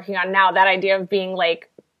novel you're working on now, that idea of being like,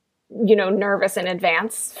 nervous in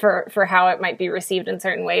advance for how it might be received in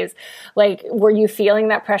certain ways. Like, were you feeling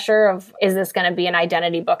that pressure of, is this going to be an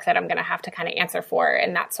identity book that I'm going to have to kind of answer for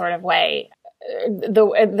in that sort of way?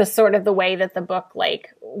 The sort of the way that the book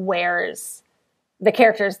like wears the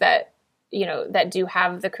characters that, that do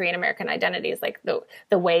have the Korean American identities, like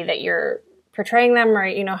the way that you're portraying them, or,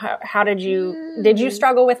 how did you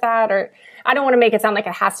struggle with that? Or I don't want to make it sound like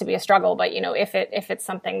it has to be a struggle, but, if it's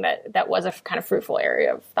something that was a kind of fruitful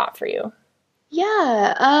area of thought for you.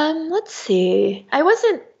 Yeah. Let's see. I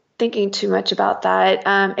wasn't thinking too much about that,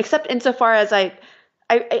 except insofar as I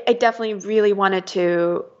definitely really wanted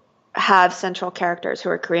to have central characters who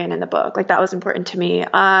are Korean in the book. Like, that was important to me.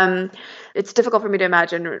 It's difficult for me to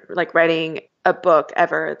imagine like writing a book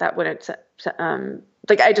ever that wouldn't,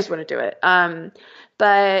 I just wouldn't do it.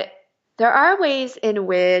 But there are ways in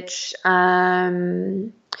which, so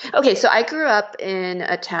I grew up in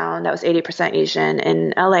a town that was 80% Asian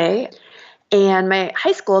in LA, and my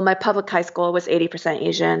public high school was 80%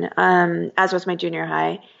 Asian, as was my junior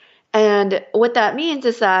high. And what that means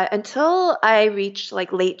is that until I reached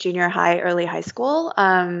like late junior high, early high school,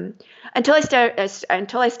 until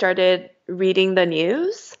I started reading the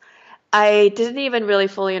news, I didn't even really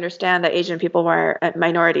fully understand that Asian people were a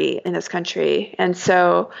minority in this country. And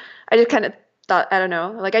so I just kind of thought, I don't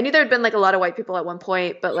know, like I knew there had been like a lot of white people at one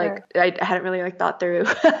point, but like I hadn't really like thought through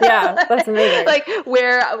Yeah, that's amazing. like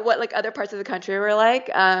what like other parts of the country were like.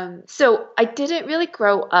 So I didn't really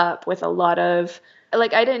grow up with a lot of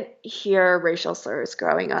like, I didn't hear racial slurs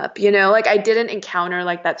growing up, you know, like I didn't encounter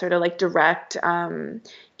like that sort of like direct in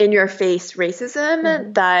your face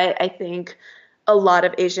racism that I think a lot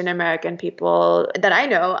of Asian American people that I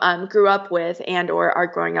know grew up with and or are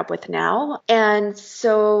growing up with now. And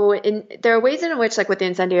so there are ways in which, like with the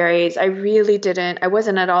Incendiaries, I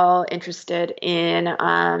wasn't at all interested in,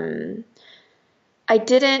 I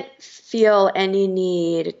didn't feel any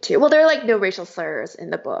need to, well, there are like no racial slurs in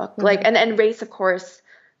the book. Like, and race, of course,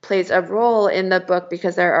 plays a role in the book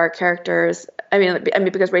because there are characters, I mean,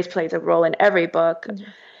 because race plays a role in every book.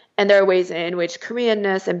 And there are ways in which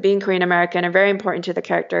Koreanness and being Korean American are very important to the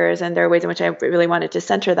characters. And there are ways in which I really wanted to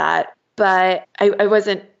center that. But I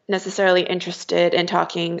wasn't necessarily interested in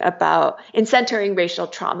centering racial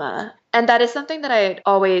trauma. And that is something that I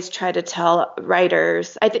always try to tell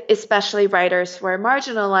writers, especially writers who are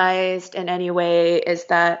marginalized in any way, is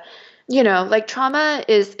that, you know, like trauma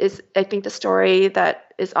is I think the story that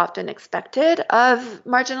is often expected of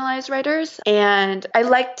marginalized writers. And I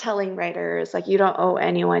like telling writers, like, you don't owe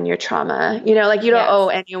anyone your trauma, you know, like you don't owe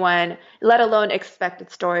anyone, let alone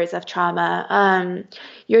expected stories of trauma.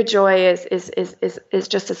 Your joy is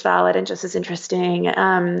just as valid and just as interesting.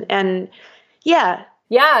 And yeah.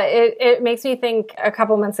 Yeah, it makes me think a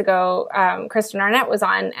couple months ago, Kristen Arnett was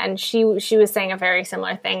on, and she was saying a very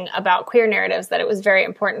similar thing about queer narratives, that it was very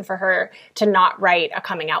important for her to not write a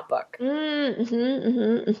coming out book.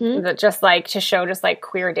 That just like to show just like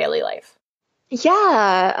queer daily life.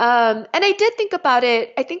 Yeah. And I did think about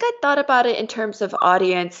it. I think I thought about it in terms of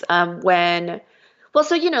audience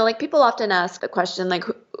so, you know, like people often ask the question, like,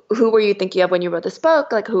 who were you thinking of when you wrote this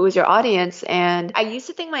book? Like, who was your audience? And I used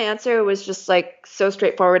to think my answer was just like so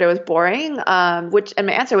straightforward. It was boring, and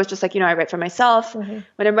my answer was just like, you know, I write for myself. When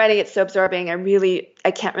I'm writing, it's so absorbing.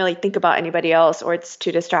 I can't really think about anybody else, or it's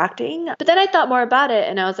too distracting. But then I thought more about it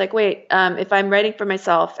and I was like, wait, if I'm writing for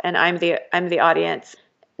myself and I'm the audience,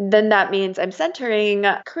 then that means I'm centering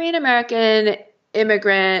Korean American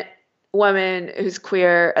immigrant woman who's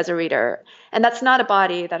queer as a reader. And that's not a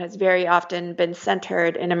body that has very often been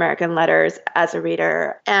centered in American letters as a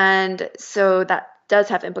reader. And so that does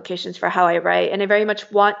have implications for how I write. And I very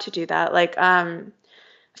much want to do that. Like,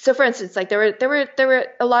 so for instance, like there were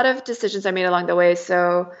a lot of decisions I made along the way.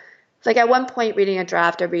 So like at one point reading a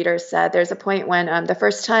draft, a reader said there's a point when the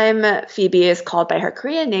first time Phoebe is called by her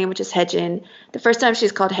Korean name, which is Haejin, the first time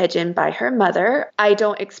she's called Haejin by her mother, I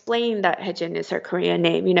don't explain that Haejin is her Korean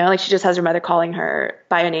name, you know, like she just has her mother calling her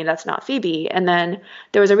by a name that's not Phoebe. And then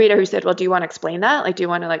there was a reader who said, well, do you want to explain that? Like, do you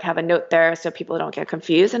want to like have a note there so people don't get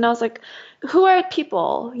confused? And I was like, who are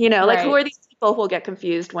people? You know, like who are these people who will get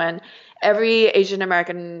confused when every Asian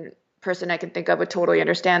American person I can think of would totally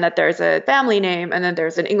understand that there's a family name and then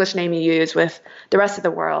there's an English name you use with the rest of the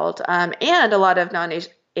world. And a lot of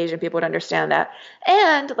non-Asian people would understand that.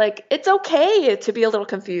 And like, it's okay to be a little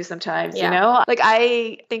confused sometimes, you know? Like,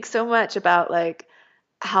 I think so much about like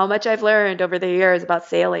how much I've learned over the years about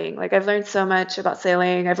sailing. Like, I've learned so much about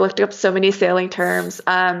sailing. I've looked up so many sailing terms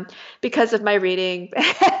because of my reading.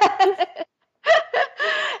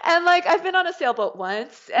 And like, I've been on a sailboat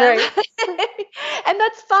once and, and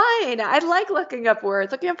that's fine. I like looking up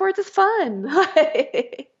words. Looking up words is fun.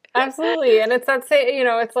 Absolutely. And it's that, you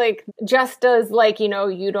know, it's like, just as like, you know,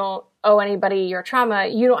 you don't owe anybody your trauma,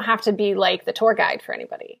 you don't have to be like the tour guide for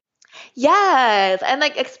anybody. Yes. And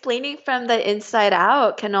like explaining from the inside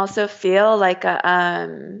out can also feel like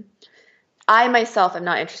I myself am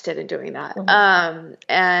not interested in doing that.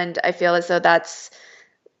 And I feel as though that's,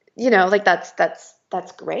 you know, like that's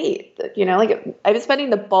great. You know, like I've been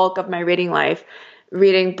spending the bulk of my reading life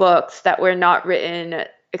reading books that were not written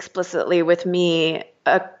explicitly with me,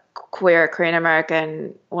 a queer Korean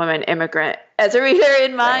American woman immigrant, as a reader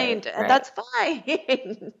in mind. And that's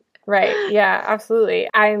fine. Right. Yeah, absolutely.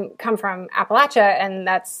 I come from Appalachia, and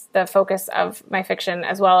that's the focus of my fiction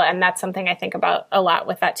as well. And that's something I think about a lot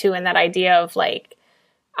with that too. And that idea of like,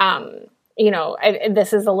 you know,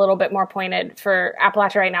 this is a little bit more pointed for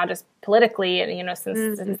Appalachia right now, just politically, and, you know,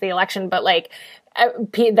 since the election, but like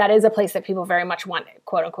that is a place that people very much want,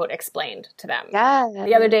 quote unquote, explained to them. Yeah.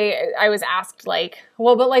 The other day I was asked like,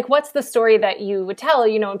 well, but like, what's the story that you would tell,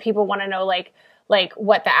 you know, and people want to know like, like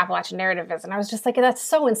what the Appalachian narrative is. And I was just like, that's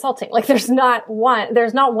so insulting. Like there's not one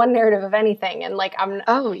narrative of anything. And like,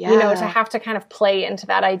 to have to kind of play into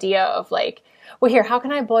that idea of like, well, here, how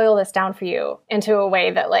can I boil this down for you into a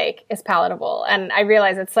way that like is palatable? And I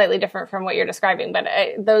realize it's slightly different from what you're describing, but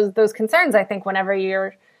those concerns, I think whenever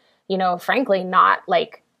you're, frankly, not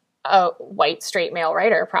like a white straight male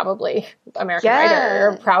writer, probably American writer,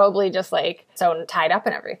 you're probably just like so tied up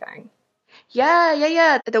in everything.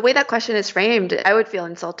 Yeah. The way that question is framed, I would feel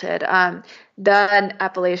insulted. The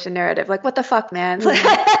Appalachian narrative, like, what the fuck, man?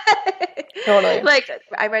 Totally. Like,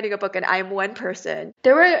 I'm writing a book and I'm one person.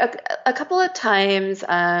 There were a couple of times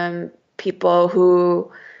people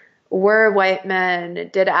who were white men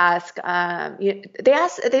did ask,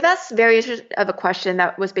 they've asked variations of a question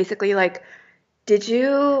that was basically like, did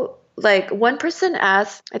you, like, one person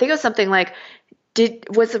asked, I think it was something like,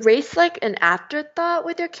 was race like an afterthought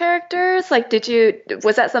with your characters? Like,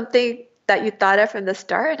 was that something that you thought of from the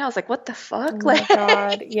start? And I was like, what the fuck? Oh my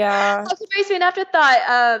God. Yeah. How could race be an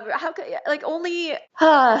afterthought? How could, like, only,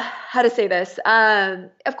 how to say this?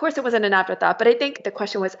 Of course it wasn't an afterthought, but I think the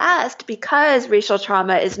question was asked because racial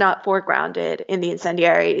trauma is not foregrounded in the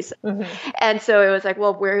Incendiaries. Mm-hmm. And so it was like,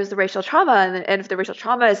 well, where's the racial trauma? And if the racial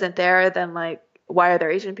trauma isn't there, then like, why are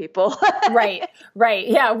there Asian people? Right.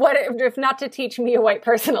 Yeah. What if not to teach me a white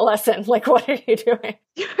person a lesson? Like, what are you doing?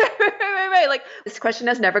 Right. Like, this question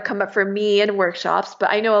has never come up for me in workshops, but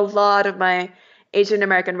I know a lot of my Asian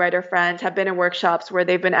American writer friends have been in workshops where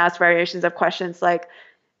they've been asked variations of questions like,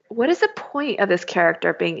 what is the point of this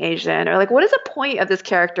character being Asian? Or like, what is the point of this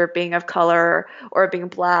character being of color or being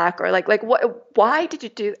Black? Or like what? Why did you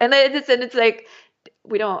do? And it's like,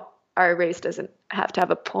 our race doesn't have to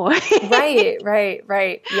have a point.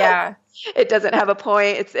 Right. Yeah. It doesn't have a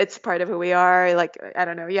point. It's part of who we are. Like, I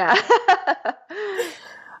don't know. Yeah.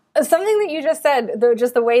 Something that you just said, though,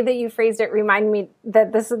 just the way that you phrased it reminded me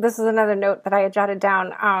that this is another note that I had jotted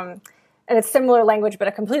down. And it's similar language, but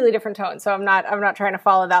a completely different tone. So I'm not trying to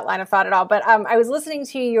follow that line of thought at all. But I was listening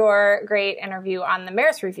to your great interview on the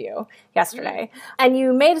Maris Review yesterday, and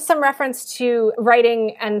you made some reference to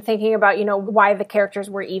writing and thinking about, why the characters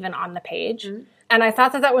were even on the page. Mm-hmm. And I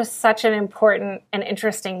thought that was such an important and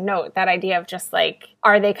interesting note, that idea of just like,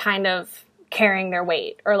 are they kind of carrying their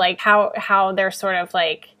weight, or like how they're sort of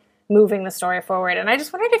like moving the story forward. And I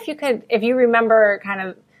just wondered if you remember kind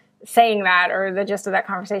of saying that, or the gist of that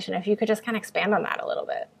conversation, if you could just kind of expand on that a little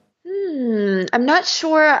bit. I'm not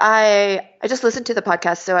sure. I just listened to the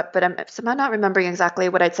podcast, but I'm somehow not remembering exactly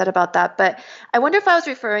what I'd said about that. But I wonder if I was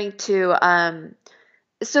referring to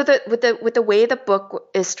so that with the way the book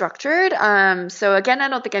is structured. So again, I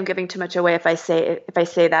don't think I'm giving too much away if I say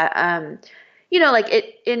that. Like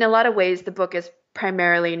it, in a lot of ways, the book is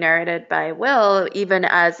primarily narrated by Will, even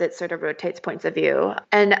as it sort of rotates points of view.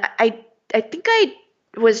 And I think I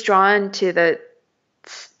was drawn to the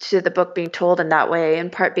book being told in that way, in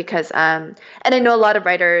part because and I know a lot of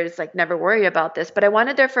writers like never worry about this, but I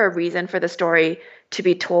wanted there for a reason for the story to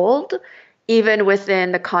be told, even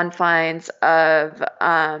within the confines of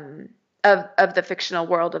the fictional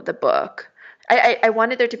world of the book. I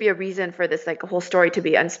wanted there to be a reason for this like whole story to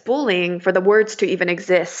be unspooling, for the words to even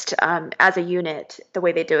exist as a unit, the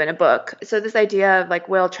way they do in a book. So this idea of like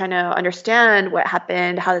Will trying to understand what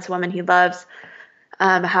happened, how this woman he loves,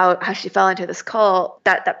 how she fell into this cult,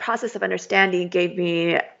 that process of understanding gave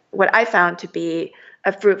me what I found to be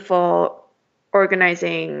a fruitful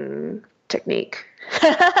organizing technique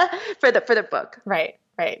for the book. Right.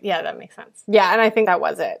 Yeah, that makes sense. Yeah, and I think that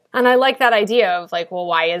was it. And I like that idea of like, well,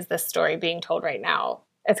 why is this story being told right now?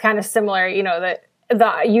 It's kind of similar,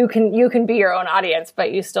 that you can be your own audience,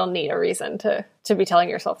 but you still need a reason to be telling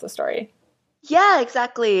yourself the story. Yeah,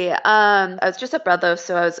 exactly. I was just at Breadloaf,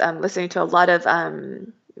 so I was listening to a lot of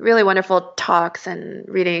really wonderful talks and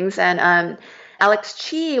readings. And Alex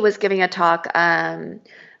Chi was giving a talk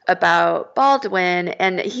about Baldwin,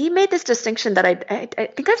 and he made this distinction that I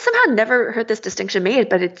think I've somehow never heard this distinction made,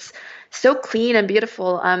 but it's so clean and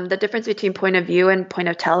beautiful. The difference between point of view and point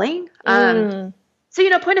of telling.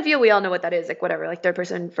 So, point of view, we all know what that is, like whatever, like third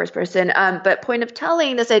person, first person. But point of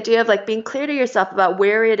telling, this idea of like being clear to yourself about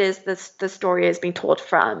where it is the story is being told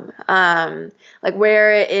from, like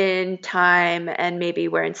where in time and maybe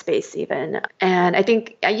where in space even. And I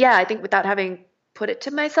think without having put it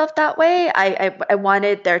to myself that way, I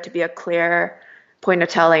wanted there to be a clear point of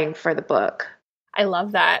telling for the book. I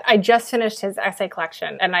love that. I just finished his essay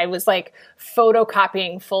collection, and I was like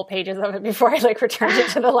photocopying full pages of it before I like returned it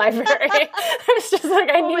to the library. I was just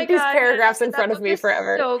like, I need these paragraphs in front of me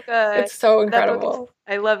forever. So good. It's so incredible.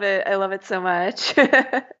 I love it. I love it so much.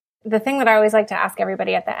 The thing that I always like to ask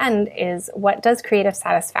everybody at the end is, what does creative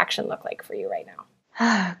satisfaction look like for you right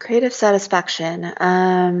now? Creative satisfaction.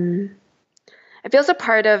 It feels a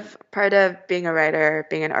part of being a writer,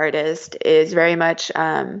 being an artist, is very much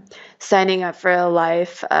signing up for a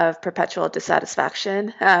life of perpetual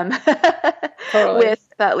dissatisfaction with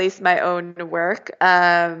at least my own work.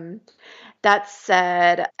 That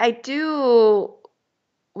said, I do,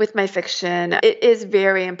 with my fiction, it is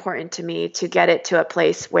very important to me to get it to a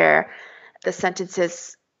place where the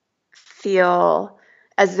sentences feel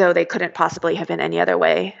as though they couldn't possibly have been any other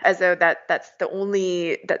way, as though that's the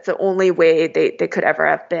only way they could ever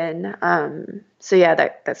have been. So yeah,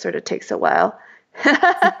 that sort of takes a while.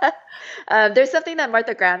 There's something that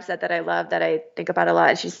Martha Graham said that I love, that I think about a lot.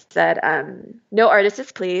 And she said, no artist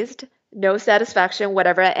is pleased, no satisfaction,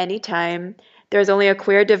 whatever, at any time. There's only a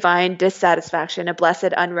queer divine dissatisfaction, a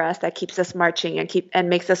blessed unrest that keeps us marching and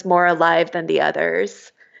makes us more alive than the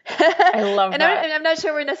others. I love and that. I'm not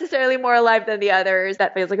sure we're necessarily more alive than the others.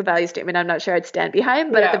 That feels like a value statement I'm not sure I'd stand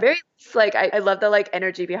behind, but at the very least, I love the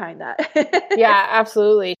energy behind that. Yeah,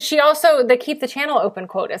 absolutely. She also, the keep the channel open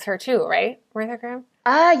quote is her too, right? Martha Graham?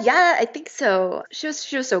 Yeah, I think so. She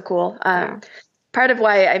was so cool. Part of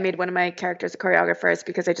why I made one of my characters a choreographer is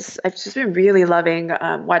because I've just been really loving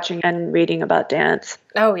watching and reading about dance.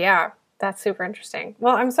 Oh yeah. That's super interesting.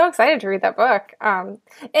 Well, I'm so excited to read that book.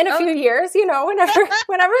 In a few years, whenever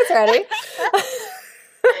it's ready.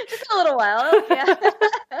 Just a little while. Yeah.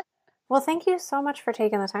 Well, thank you so much for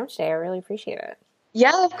taking the time today. I really appreciate it.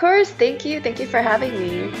 Yeah, of course. Thank you. Thank you for having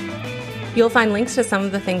me. You'll find links to some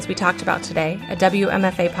of the things we talked about today at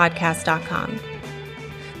WMFApodcast.com.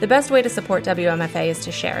 The best way to support WMFA is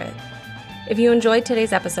to share it. If you enjoyed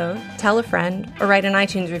today's episode, tell a friend or write an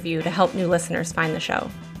iTunes review to help new listeners find the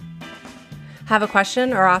show. Have a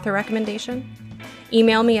question or author recommendation?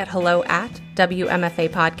 Email me at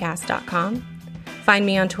hello@WMFApodcast.com. Find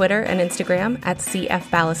me on Twitter and Instagram at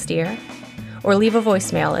CFBallestier, or leave a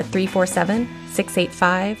voicemail at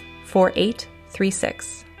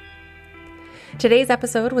 347-685-4836. Today's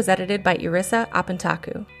episode was edited by Irissa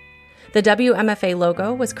Apentaku. The WMFA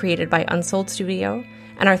logo was created by Unsold Studio,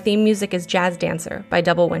 and our theme music is Jazz Dancer by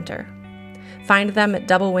Double Winter. Find them at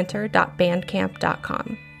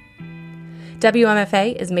doublewinter.bandcamp.com.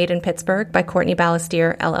 WMFA is made in Pittsburgh by Courtney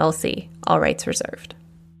Ballestier, LLC. All rights reserved.